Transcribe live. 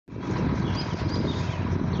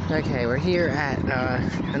Okay, we're here at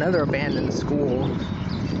another abandoned school.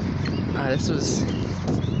 This was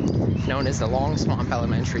known as the Longswamp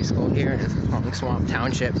Elementary School here in Longswamp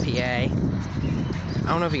Township, PA. I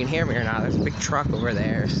don't know if you can hear me or not. There's a big truck over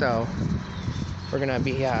there, so we're gonna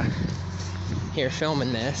be here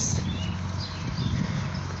filming this.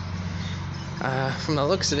 From the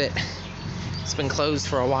looks of it, it's been closed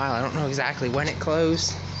for a while. I don't know exactly when it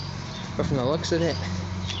closed, but from the looks of it,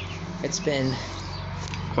 it's been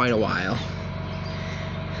quite a while.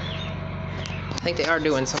 I think they are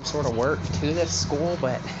doing some sort of work to this school,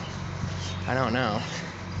 but I don't know.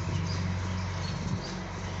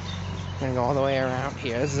 I'm gonna go all the way around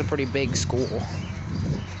here. This is a pretty big school.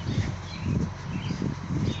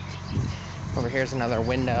 Over here's another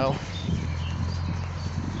window.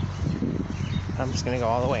 I'm just gonna go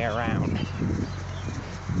all the way around.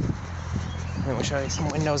 And we'll show you some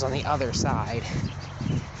windows on the other side.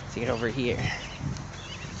 See it over here.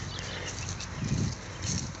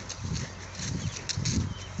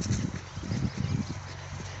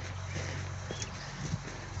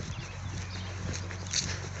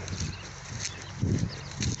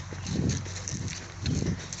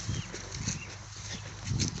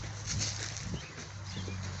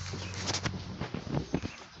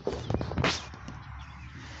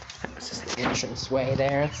 It's just an entrance way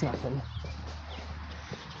there. It's nothing.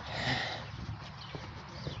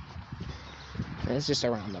 It's just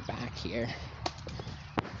around the back here.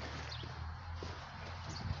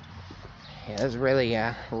 Yeah, it's really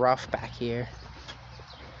rough back here.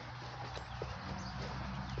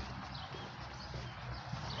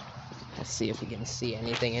 Let's see if we can see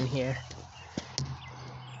anything in here.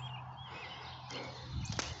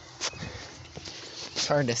 It's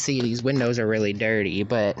hard to see. These windows are really dirty,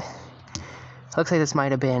 but looks like this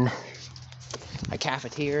might have been a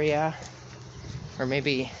cafeteria or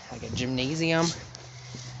maybe like a gymnasium.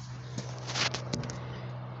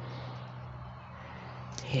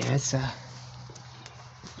 Yeah, it's you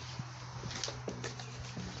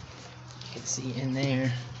can see in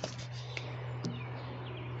there.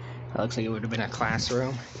 It looks like it would have been a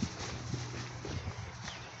classroom.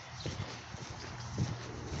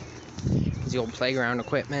 It's the old playground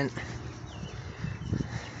equipment.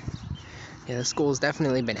 Yeah, the school's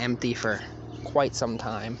definitely been empty for quite some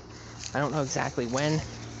time. I don't know exactly when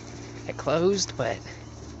it closed, but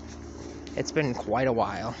it's been quite a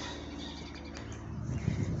while.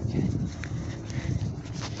 Okay.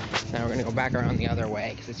 Now we're gonna go back around the other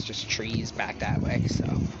way because it's just trees back that way, so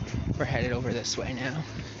we're headed over this way now.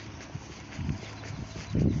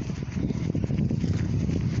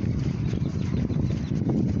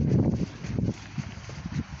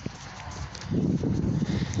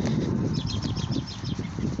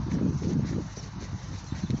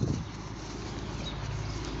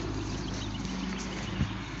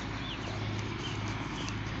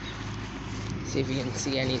 See if you can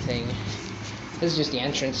see anything. This is just the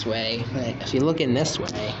entrance way, but if you look in this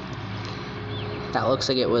way, that looks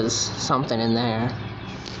like it was something in there.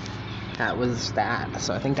 That was that.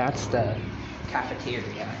 So I think that's the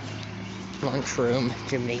cafeteria, lunchroom,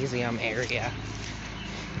 gymnasium area.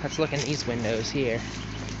 Let's look in these windows here,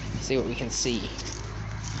 see what we can see.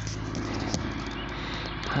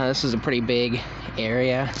 This is a pretty big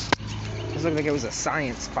area. This looked like it was a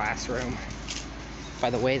science classroom by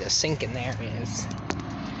the way the sink in there is.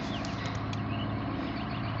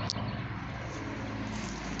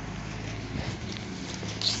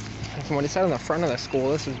 From what it said on the front of the school,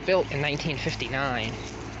 this was built in 1959.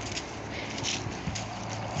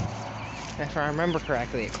 And if I remember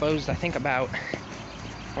correctly, it closed, I think, about,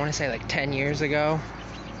 I want to say like 10 years ago.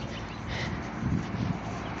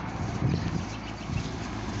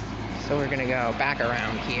 So we're gonna go back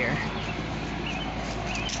around here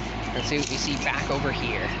and see what we see back over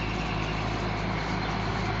here.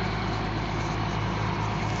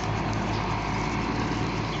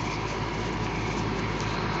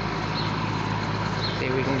 See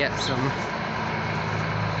if we can get some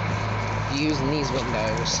views in these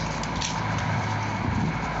windows.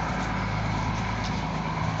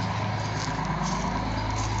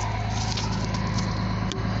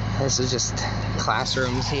 This is just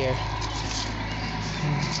classrooms here.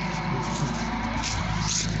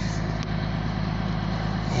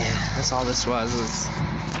 Yeah, that's all this was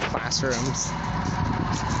classrooms.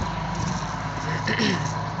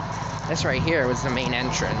 This right here was the main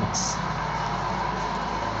entrance.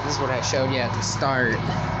 This is what I showed you at the start.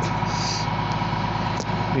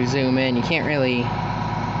 You zoom in, you can't really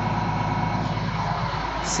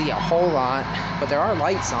see a whole lot, but there are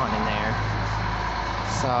lights on in there.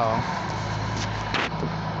 So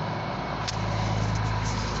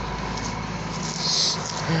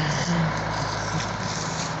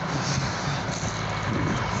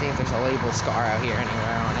See if there's a label scar out here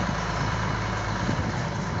anywhere on it.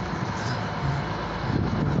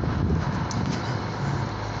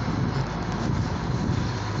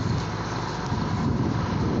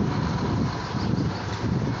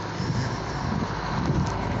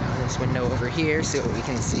 This window over here, see what we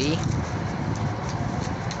can see.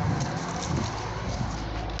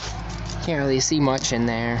 Can't really see much in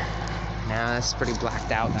there. Now that's pretty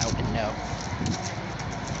blacked out, that window.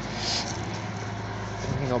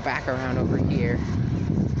 I'm gonna go back around over here.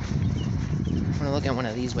 I'm gonna look at one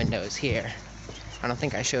of these windows here. I don't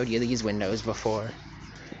think I showed you these windows before.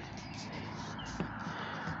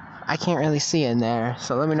 I can't really see in there,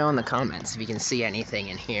 so let me know in the comments if you can see anything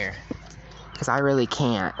in here. Because I really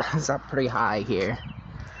can't. It's up pretty high here.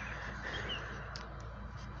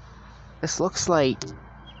 This looks like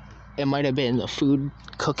it might have been the food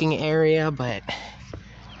cooking area, but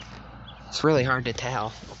it's really hard to tell.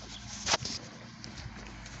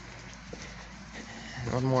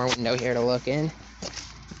 One more window here to look in.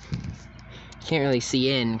 Can't really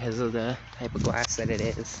see in because of the type of glass that it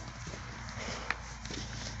is.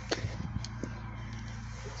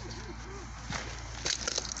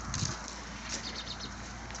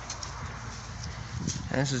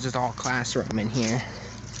 And this is just all classroom in here.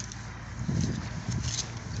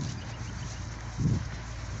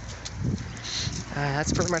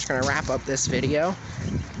 That's pretty much going to wrap up this video.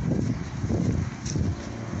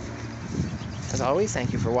 As always,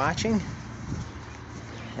 thank you for watching.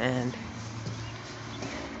 And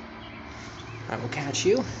I will catch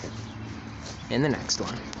you in the next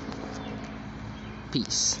one.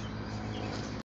 Peace.